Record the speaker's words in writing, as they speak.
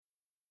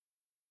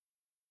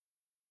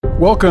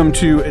Welcome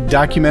to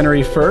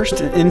Documentary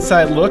First, an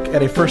inside look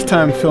at a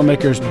first-time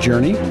filmmaker's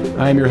journey.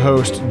 I'm your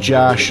host,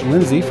 Josh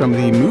Lindsay from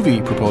the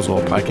Movie Proposal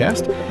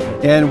podcast.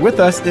 And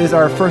with us is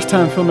our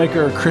first-time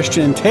filmmaker,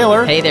 Christian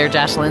Taylor. Hey there,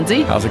 Josh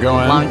Lindsay. How's it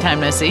going? Long time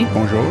no see.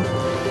 Bonjour.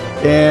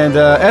 And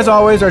as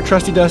always, our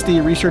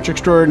trusty-dusty research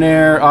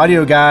extraordinaire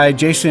audio guy,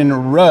 Jason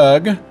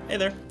Rugg. Hey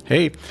there.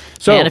 Hey.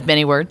 So, Man of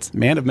many words.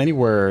 Man of many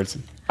words.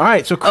 All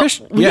right, so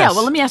Chris, yes. Yeah,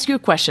 well, let me ask you a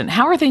question.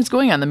 How are things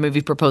going on the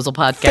Movie Proposal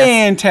podcast?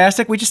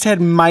 Fantastic. We just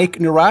had Mike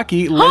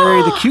Naraki,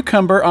 Larry the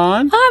Cucumber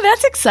on. Oh,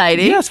 that's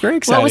exciting. Yes, very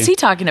exciting. What was he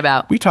talking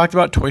about? We talked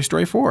about Toy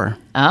Story 4.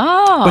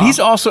 Oh. But he's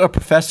also a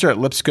professor at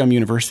Lipscomb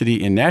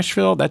University in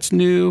Nashville. That's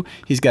new.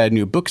 He's got a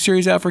new book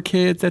series out for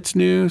kids. That's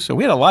new. So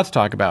we had a lot to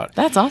talk about.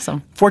 That's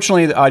awesome.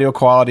 Fortunately, the audio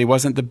quality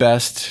wasn't the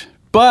best,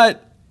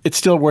 but it's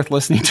still worth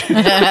listening to.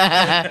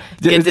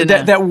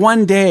 That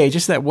one day,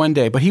 just that one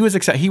day. But he was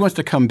excited. He wants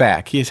to come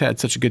back. He has had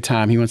such a good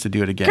time. He wants to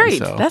do it again. Great.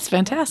 So. That's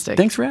fantastic.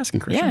 Thanks for asking,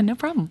 Christian. Yeah, no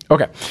problem.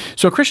 Okay.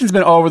 So Christian's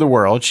been all over the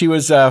world. She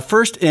was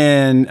first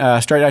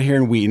started out here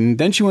in Wheaton.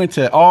 Then she went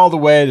all the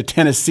way to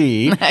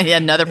Tennessee. Yeah,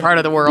 another part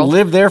of the world.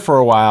 Lived there for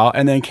a while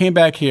and then came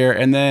back here.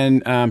 And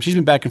then she's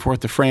been back and forth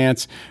to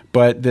France.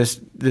 But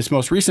this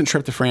most recent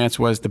trip to France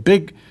was the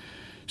big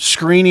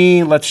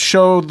screening. Let's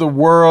show the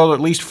world, at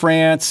least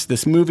France,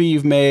 this movie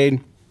you've made.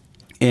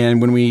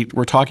 And when we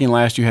were talking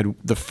last, you had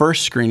the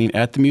first screening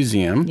at the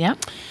museum. Yeah.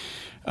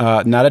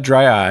 Not a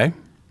dry eye.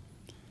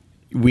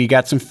 We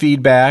got some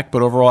feedback,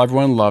 but overall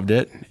everyone loved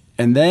it.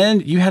 And then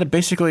you had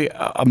basically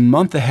a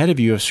month ahead of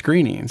you of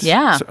screenings.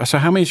 Yeah. So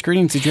how many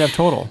screenings did you have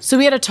total? So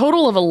we had a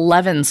total of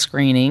 11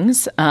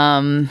 screenings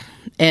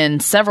in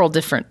several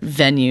different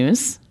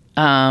venues.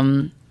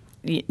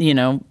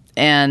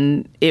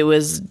 And it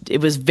was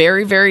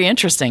very, very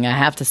interesting, I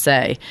have to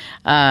say.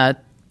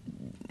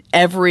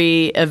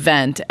 Every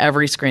event,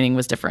 every screening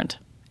was different.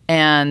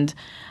 And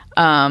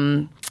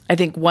I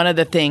think one of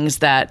the things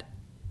that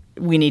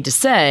we need to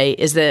say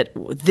is that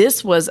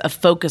this was a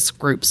focus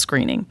group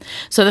screening.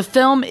 So the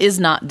film is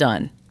not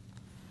done.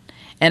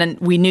 And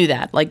we knew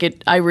that.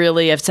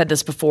 I've said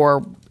this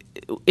before,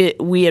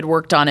 we had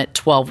worked on it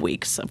 12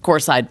 weeks. Of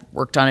course, I'd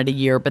worked on it a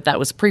year, but that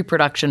was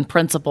pre-production,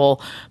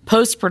 principal.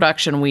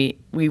 Post-production,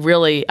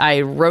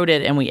 I wrote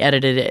it and we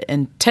edited it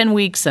in 10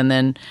 weeks and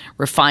then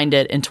refined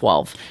it in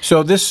 12.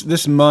 So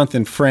this month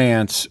in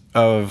France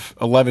of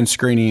 11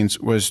 screenings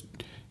was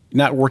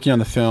not working on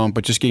the film,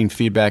 but just getting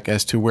feedback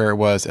as to where it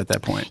was at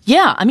that point.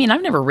 Yeah. I mean,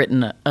 I've never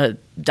written a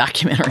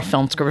documentary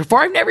film script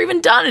before. I've never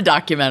even done a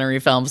documentary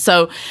film.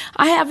 So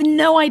I have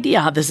no idea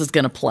how this is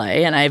going to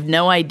play, and I have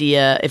no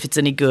idea if it's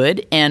any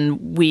good.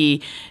 And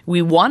we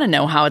want to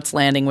know how it's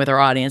landing with our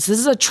audience. This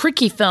is a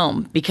tricky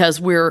film because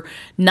we're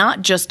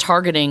not just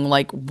targeting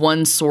like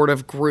one sort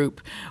of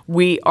group.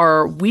 We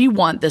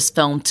want this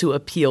film to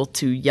appeal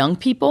to young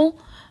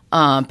people,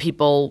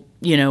 people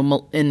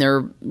in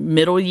their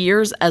middle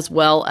years, as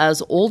well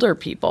as older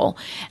people,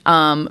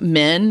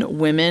 men,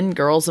 women,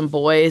 girls, and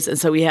boys. And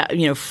so we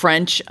have,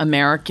 French,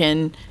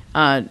 American,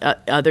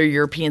 other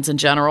Europeans in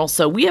general.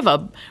 So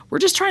we're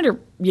just trying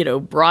to,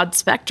 broad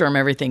spectrum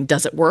everything.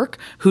 Does it work?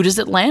 Who does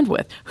it land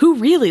with? Who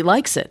really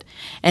likes it?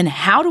 And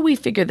how do we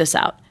figure this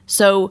out?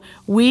 So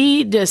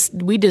we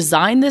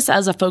designed this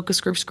as a focus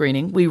group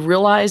screening. We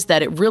realized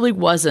that it really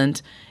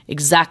wasn't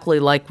exactly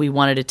like we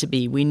wanted it to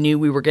be. We knew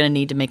we were going to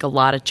need to make a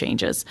lot of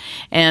changes.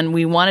 And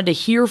we wanted to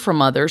hear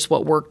from others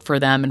what worked for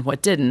them and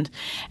what didn't.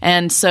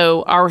 And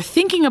so our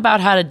thinking about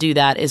how to do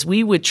that is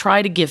we would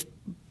try to give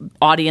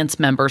audience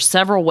members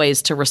several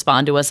ways to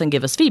respond to us and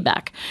give us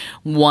feedback.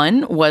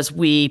 One was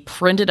we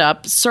printed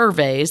up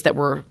surveys that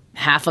were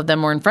half of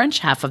them were in French,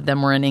 half of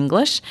them were in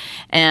English,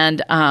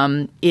 and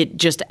it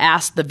just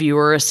asked the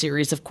viewer a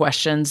series of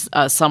questions.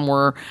 Some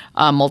were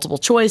multiple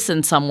choice,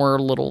 and some were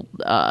a little,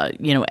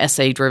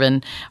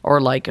 essay-driven,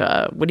 or like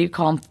what do you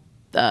call them?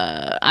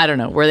 I don't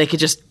know, where they could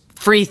just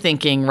free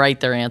thinking write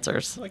their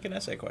answers. Like an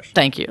essay question.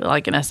 Thank you,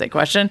 like an essay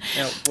question.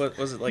 Now, what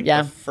was it like?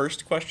 Yeah. The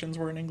first questions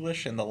were in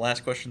English and the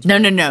last questions No.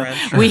 were in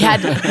French? we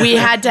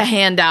had to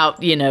hand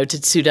out, to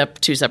suit up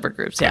two separate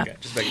groups. Yeah. Okay,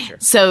 just making sure.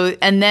 So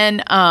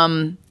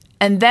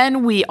and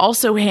then we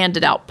also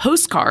handed out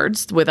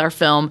postcards with our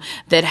film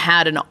that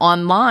had an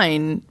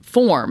online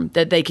form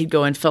that they could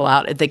go and fill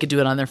out. They could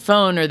do it on their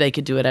phone or they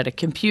could do it at a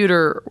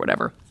computer or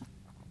whatever.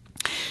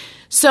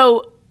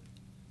 So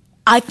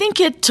I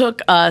think it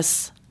took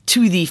us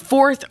to the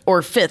fourth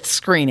or fifth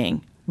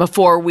screening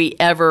before we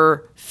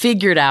ever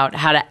figured out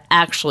how to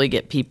actually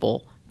get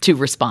people to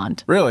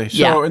respond. Really? So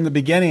yeah. In the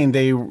beginning,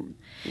 they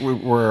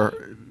were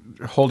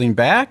holding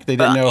back? They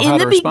didn't know how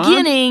to respond? In the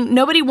beginning,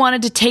 nobody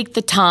wanted to take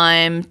the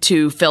time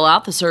to fill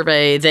out the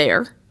survey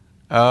there.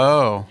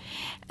 Oh.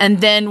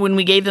 And then when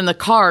we gave them the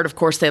card, of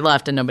course, they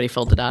left and nobody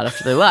filled it out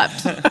after they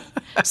left.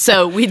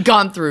 So we'd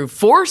gone through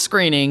 4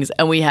 screenings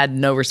and we had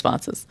no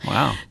responses.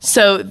 Wow.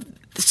 So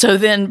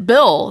then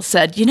Bill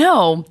said, he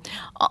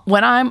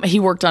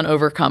worked on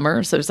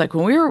Overcomer. So it's like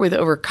when we were with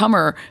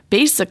Overcomer,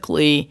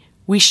 basically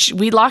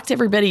we locked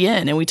everybody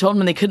in and we told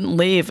them they couldn't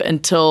leave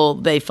until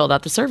they filled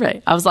out the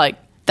survey. I was like,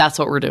 That's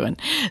what we're doing.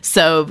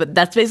 So, but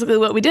that's basically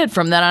what we did.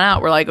 From then on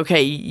out, we're like,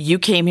 okay, you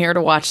came here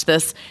to watch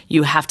this.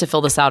 You have to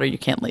fill this out or you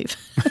can't leave.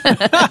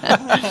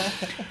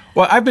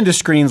 Well, I've been to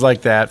screens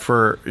like that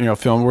for,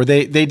 film where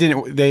they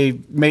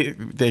didn't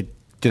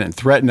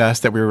threaten us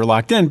that we were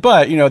locked in,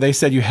 but, they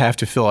said you have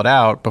to fill it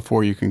out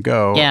before you can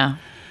go. Yeah.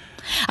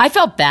 I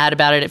felt bad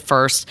about it at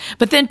first,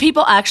 but then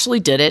people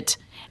actually did it.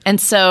 And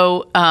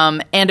so,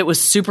 and it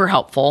was super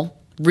helpful,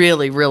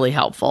 really, really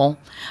helpful.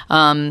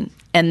 And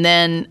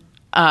then,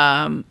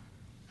 the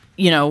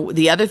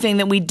other thing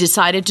that we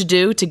decided to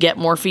do to get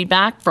more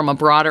feedback from a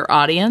broader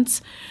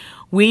audience,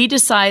 we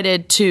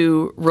decided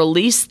to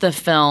release the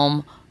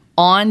film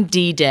on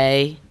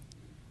D-Day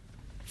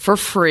for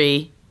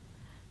free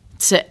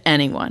to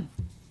anyone.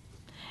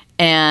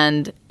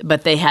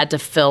 But they had to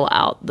fill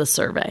out the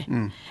survey.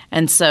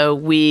 And so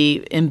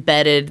we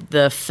embedded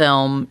the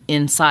film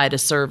inside a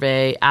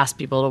survey, asked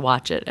people to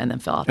watch it, and then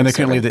fill out the survey. And they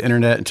couldn't leave the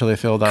internet until they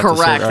filled out the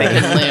survey. Correct. They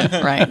couldn't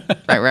leave. Right.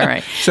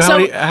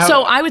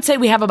 So I would say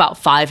we have about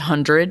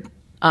 500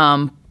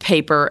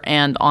 paper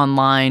and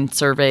online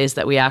surveys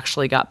that we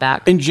actually got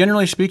back. And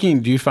generally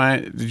speaking, did you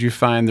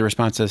find the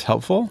responses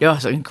helpful? Yeah, it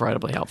was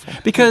incredibly helpful.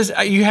 Because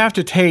you have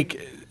to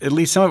take at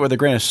least some of it with a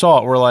grain of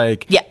salt. We're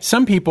like,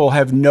 some people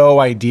have no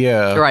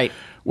idea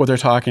what they're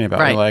talking about.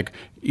 Right. Like,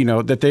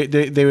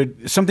 that they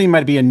would, something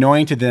might be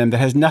annoying to them that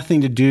has nothing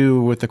to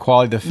do with the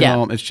quality of the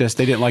film. Yeah. It's just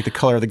they didn't like the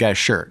color of the guy's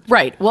shirt.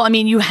 Right. Well, I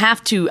mean,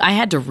 I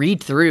had to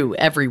read through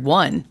every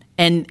one,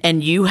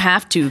 and you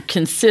have to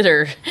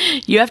consider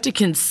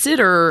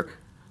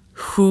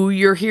who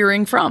you're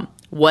hearing from,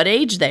 what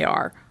age they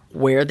are,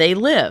 where they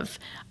live,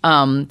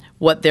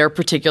 what their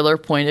particular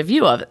point of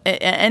view of.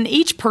 And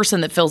each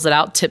person that fills it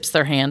out tips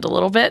their hand a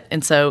little bit.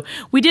 And so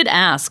we did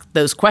ask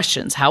those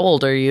questions. How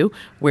old are you?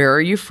 Where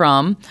are you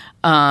from?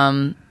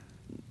 What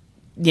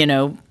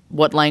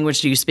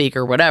language do you speak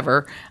or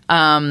whatever?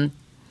 And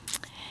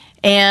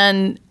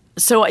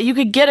so you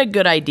could get a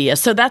good idea.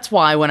 So that's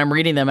why when I'm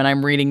reading them and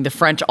I'm reading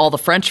all the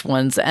French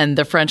ones, and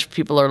the French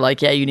people are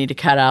like, yeah, you need to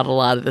cut out a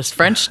lot of this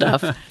French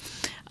stuff.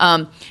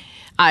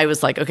 I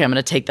was like, okay, I'm going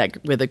to take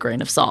that with a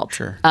grain of salt.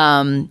 Sure.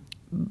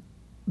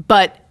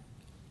 But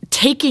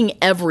taking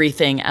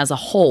everything as a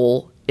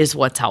whole is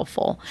what's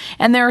helpful.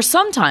 And there are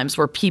some times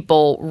where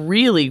people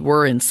really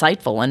were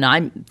insightful,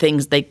 and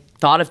they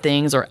thought of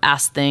things or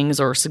asked things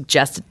or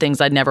suggested things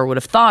I never would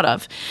have thought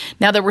of.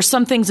 Now, there were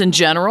some things in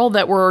general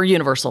that were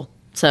universal.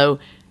 So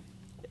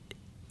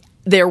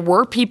there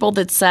were people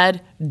that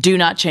said, do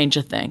not change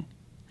a thing.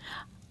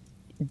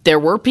 There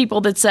were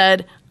people that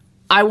said,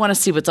 I want to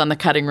see what's on the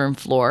cutting room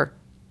floor.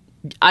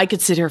 I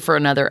could sit here for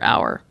another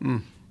hour.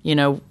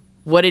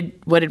 What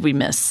did we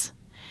miss?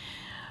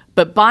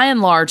 But by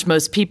and large,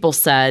 most people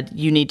said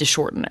you need to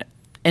shorten it.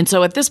 And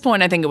so at this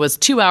point, I think it was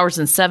 2 hours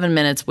and 7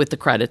 minutes with the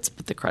credits,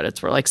 but the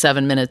credits were like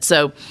 7 minutes.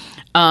 So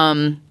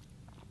I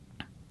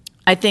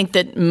think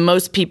that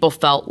most people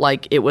felt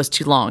like it was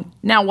too long.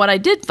 Now, what I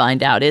did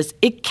find out is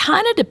it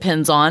kind of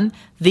depends on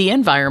the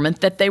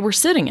environment that they were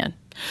sitting in.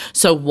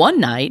 So one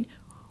night,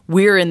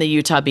 we're in the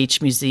Utah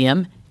Beach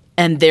Museum,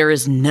 and there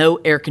is no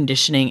air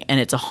conditioning, and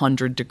it's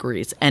 100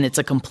 degrees, and it's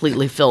a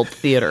completely filled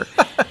theater.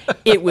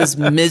 It was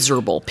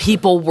miserable.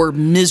 People were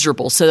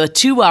miserable. So a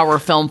 2-hour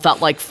film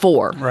felt like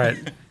 4.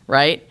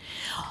 Right?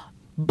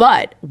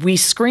 But we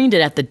screened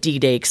it at the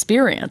D-Day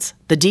Experience.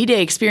 The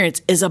D-Day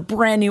Experience is a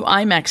brand new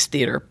IMAX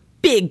theater.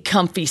 Big,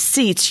 comfy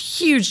seats,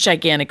 huge,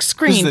 gigantic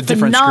screen. This is a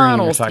different screen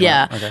you're talking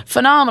about. Okay.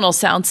 Phenomenal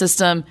sound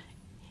system.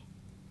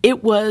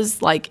 It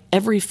was like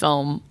every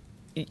film,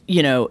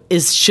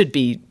 should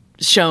be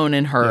shown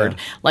and heard. Yeah.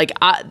 Like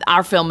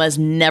our film has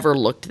never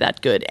looked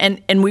that good.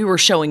 And we were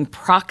showing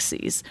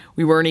proxies.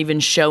 We weren't even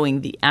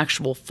showing the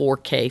actual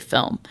 4K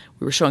film.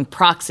 We were showing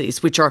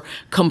proxies, which are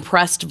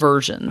compressed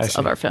versions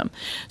of our film.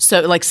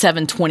 So like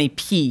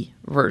 720p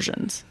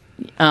versions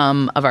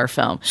of our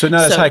film. So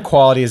not as high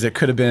quality as it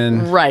could have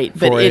been for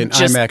an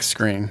IMAX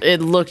screen.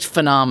 It looked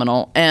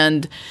phenomenal.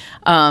 And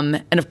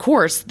of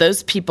course,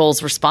 those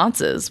people's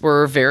responses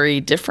were very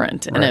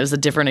different, and it was a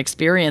different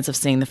experience of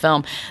seeing the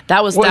film.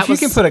 If you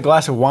can put a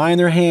glass of wine in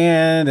their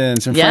hand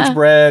and some French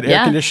bread,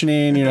 air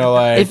conditioning,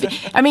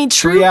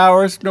 3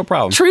 hours, no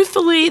problem.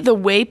 Truthfully, the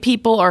way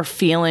people are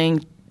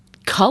feeling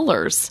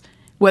colors,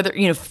 whether,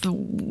 if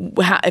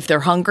they're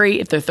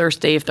hungry, if they're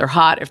thirsty, if they're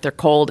hot, if they're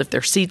cold, if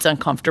their seat's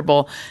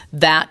uncomfortable,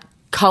 that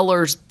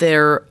colors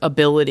their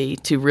ability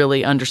to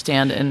really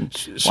understand and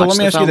watch the film. So let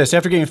me ask you this.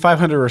 After getting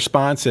 500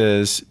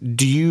 responses,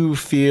 do you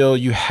feel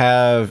you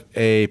have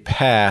a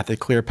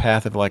clear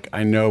path of like,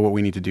 I know what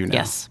we need to do now?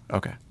 Yes.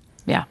 Okay.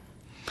 Yeah.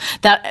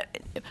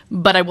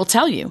 But I will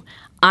tell you,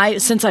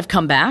 since I've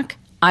come back,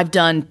 I've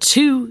done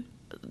 2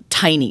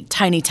 tiny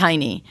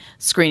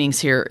screenings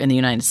here in the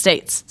United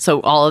States.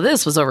 So all of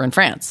this was over in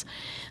France.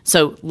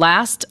 So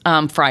last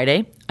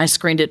Friday, I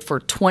screened it for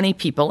 20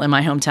 people in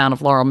my hometown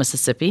of Laurel,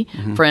 Mississippi,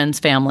 friends,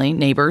 family,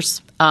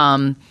 neighbors.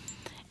 And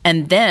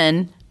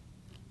then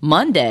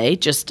Monday,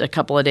 just a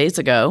couple of days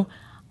ago,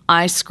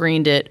 I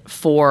screened it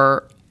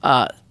for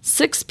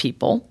 6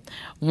 people.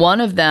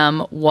 One of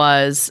them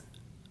was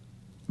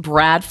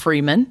Brad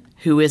Freeman,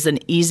 who is an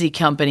Easy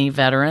Company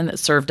veteran that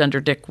served under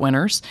Dick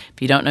Winters.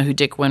 If you don't know who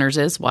Dick Winters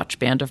is, watch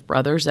Band of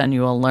Brothers and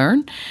you will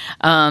learn.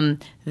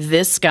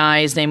 This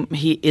guy's name,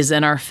 he is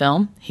in our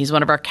film. He's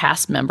one of our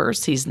cast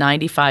members. He's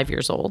 95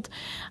 years old.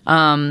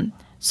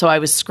 So I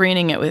was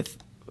screening it with,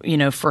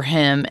 for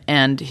him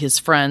and his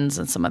friends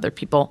and some other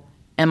people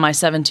and my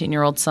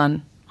 17-year-old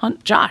son,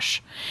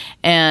 Josh.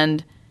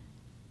 And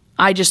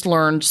I just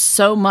learned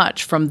so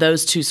much from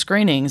those two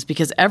screenings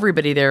because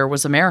everybody there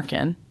was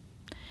American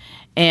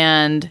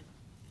and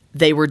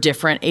they were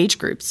different age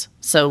groups.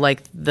 So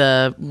like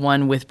the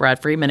one with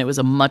Brad Freeman, it was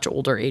a much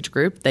older age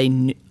group.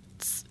 They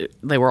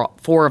were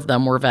 4 of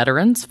them were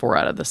veterans. 4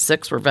 out of the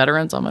 6 were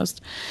veterans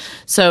almost.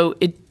 So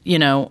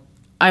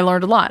I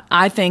learned a lot.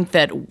 I think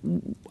that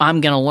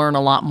I'm going to learn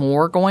a lot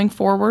more going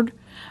forward.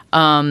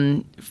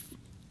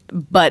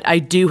 But I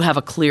do have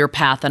a clear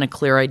path and a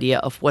clear idea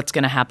of what's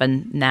going to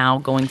happen now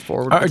going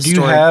forward. Do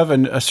you have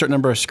a certain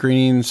number of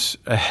screenings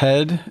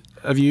ahead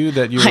of you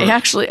that you? I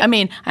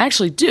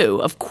actually do.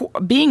 Of course,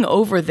 being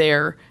over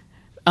there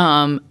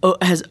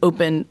has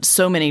opened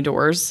so many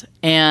doors,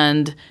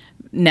 and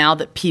now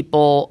that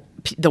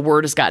the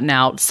word has gotten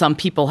out, some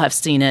people have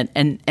seen it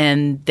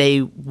and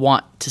they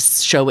want to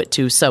show it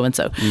to so and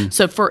so.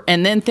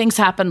 And then things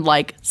happened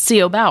like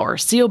C.O. Bauer.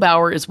 C.O.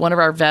 Bauer is one of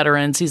our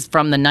veterans. He's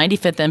from the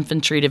 95th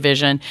Infantry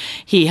Division.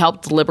 He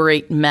helped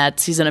liberate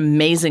Metz. He's an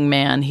amazing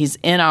man. He's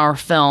in our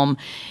film.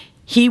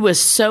 He was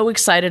so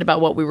excited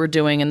about what we were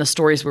doing and the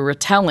stories we were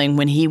telling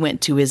when he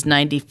went to his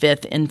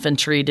 95th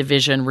Infantry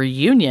Division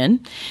reunion.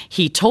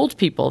 He told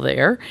people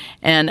there,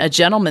 and a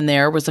gentleman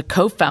there was a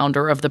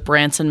co-founder of the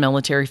Branson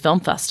Military Film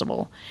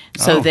Festival.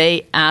 So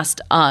they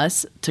asked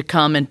us to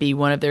come and be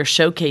one of their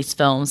showcase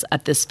films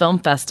at this film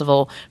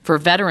festival for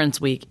Veterans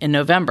Week in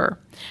November.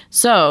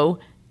 So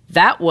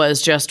that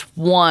was just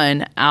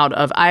one out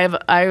of I have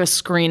a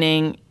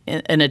screening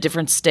in a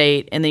different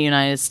state in the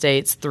United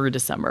States through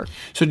December.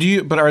 So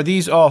but are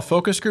these all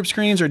focus group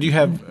screenings, or do you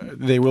have,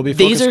 they will be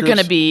focus groups? These are going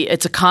to be,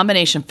 it's a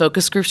combination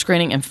focus group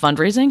screening and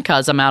fundraising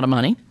because I'm out of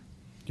money.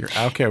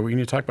 Okay, we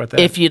need to talk about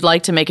that. If you'd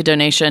like to make a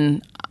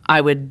donation,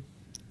 I would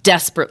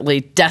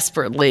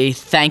desperately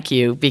thank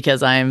you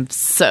because I have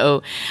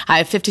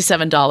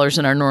 $57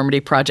 in our Normandy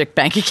Project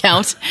bank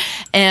account,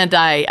 and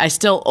I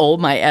still owe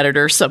my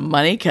editor some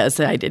money because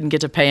I didn't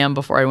get to pay him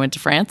before I went to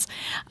France.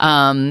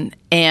 I've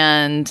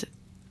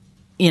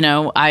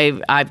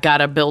got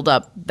to build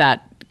up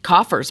that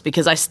coffers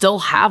because I still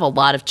have a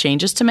lot of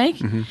changes to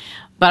make,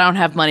 but I don't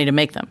have money to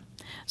make them.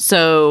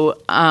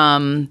 So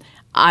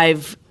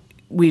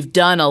we've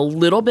done a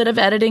little bit of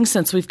editing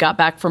since we've gotten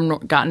back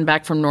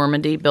from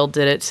Normandy. Bill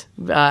did it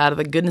out of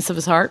the goodness of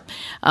his heart.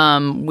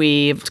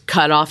 We've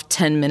cut off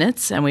 10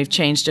 minutes and we've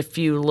changed a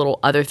few little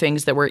other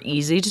things that were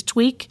easy to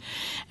tweak,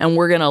 and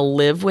we're going to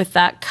live with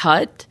that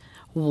cut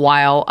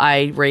while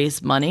I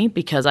raise money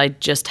because I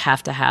just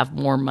have to have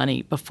more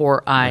money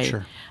before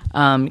I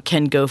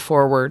can go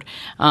forward.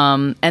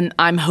 And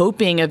I'm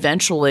hoping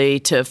eventually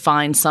to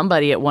find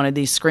somebody at one of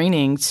these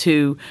screenings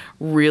who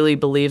really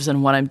believes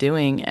in what I'm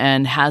doing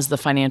and has the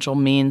financial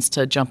means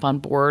to jump on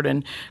board.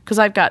 And because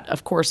I've got,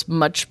 of course,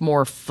 much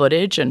more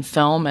footage and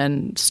film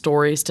and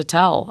stories to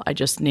tell. I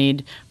just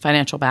need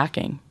financial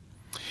backing.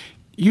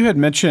 You had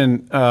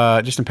mentioned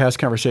just in past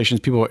conversations,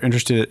 people are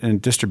interested in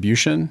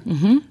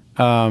distribution.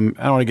 I don't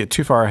want to get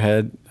too far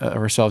ahead of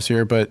ourselves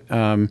here, but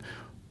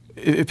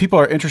if people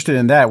are interested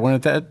in that,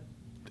 wouldn't that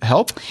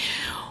help?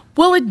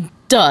 Well, it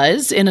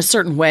does in a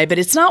certain way, but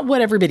it's not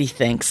what everybody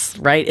thinks,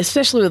 right?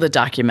 Especially with a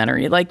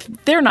documentary. Like,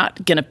 they're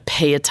not going to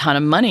pay a ton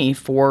of money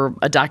for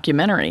a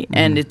documentary,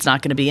 and it's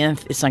not going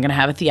to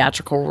have a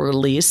theatrical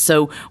release.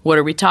 So what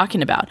are we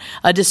talking about?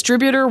 A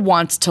distributor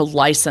wants to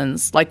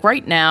license. Like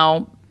right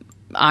now,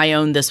 I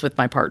own this with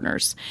my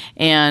partners,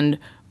 and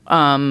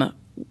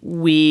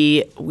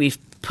we've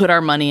put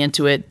our money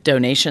into it.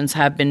 Donations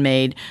have been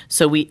made,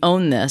 so we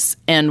own this,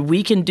 and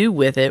we can do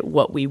with it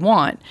what we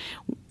want.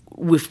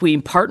 If we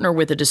partner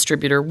with a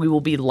distributor, we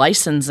will be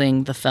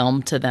licensing the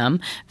film to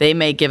them. They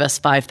may give us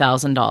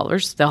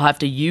 $5,000. They'll have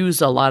to use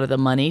a lot of the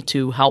money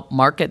to help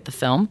market the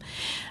film.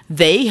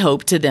 They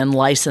hope to then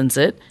license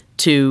it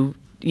to,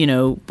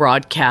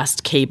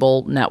 broadcast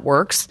cable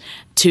networks,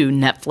 to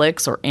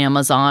Netflix or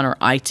Amazon or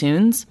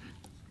iTunes.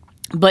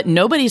 But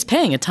nobody's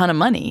paying a ton of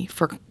money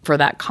for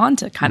that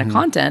content, kind of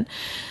content.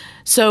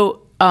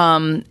 So,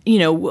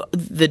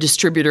 the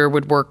distributor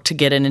would work to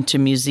get it into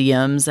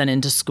museums and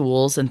into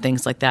schools and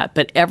things like that.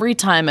 But every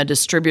time a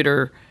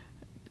distributor,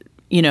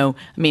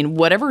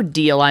 whatever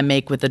deal I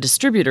make with a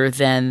distributor,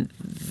 then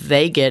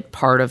they get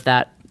part of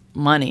that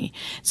money.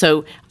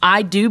 So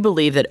I do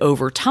believe that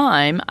over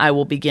time I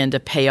will begin to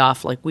pay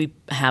off. Like, we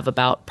have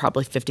about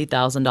probably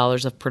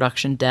 $50,000 of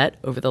production debt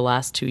over the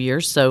last 2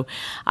 years. So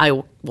I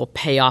will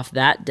pay off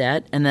that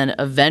debt and then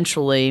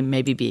eventually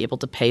maybe be able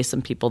to pay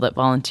some people that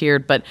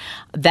volunteered. But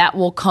that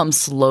will come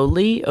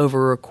slowly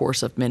over a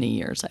course of many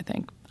years, I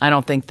think. I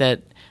don't think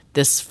that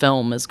this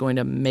film is going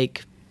to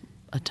make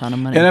a ton of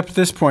money. And up to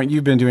this point,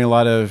 you've been doing a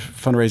lot of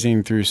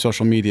fundraising through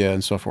social media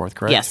and so forth,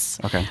 correct? Yes.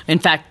 Okay. In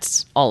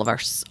fact, all of our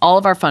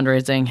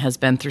fundraising has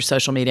been through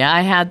social media.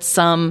 I had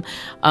some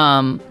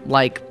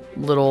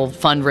little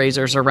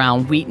fundraisers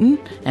around Wheaton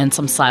and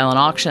some silent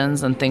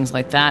auctions and things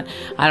like that.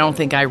 I don't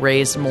think I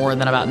raised more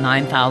than about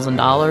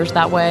 $9,000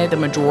 that way. The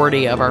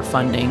majority of our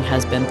funding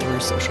has been through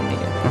social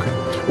media. Okay.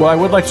 Well, I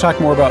would like to talk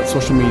more about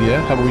social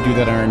media. How about we do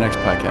that on our next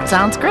podcast?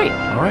 Sounds great.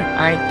 All right.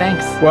 All right,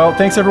 thanks. Well,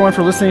 thanks everyone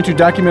for listening to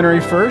Documentary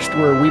First,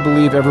 where we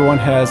believe everyone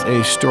has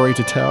a story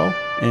to tell,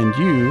 and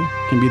you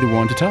can be the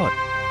one to tell it.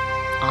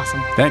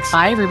 Awesome. Thanks.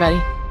 Bye,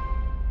 everybody.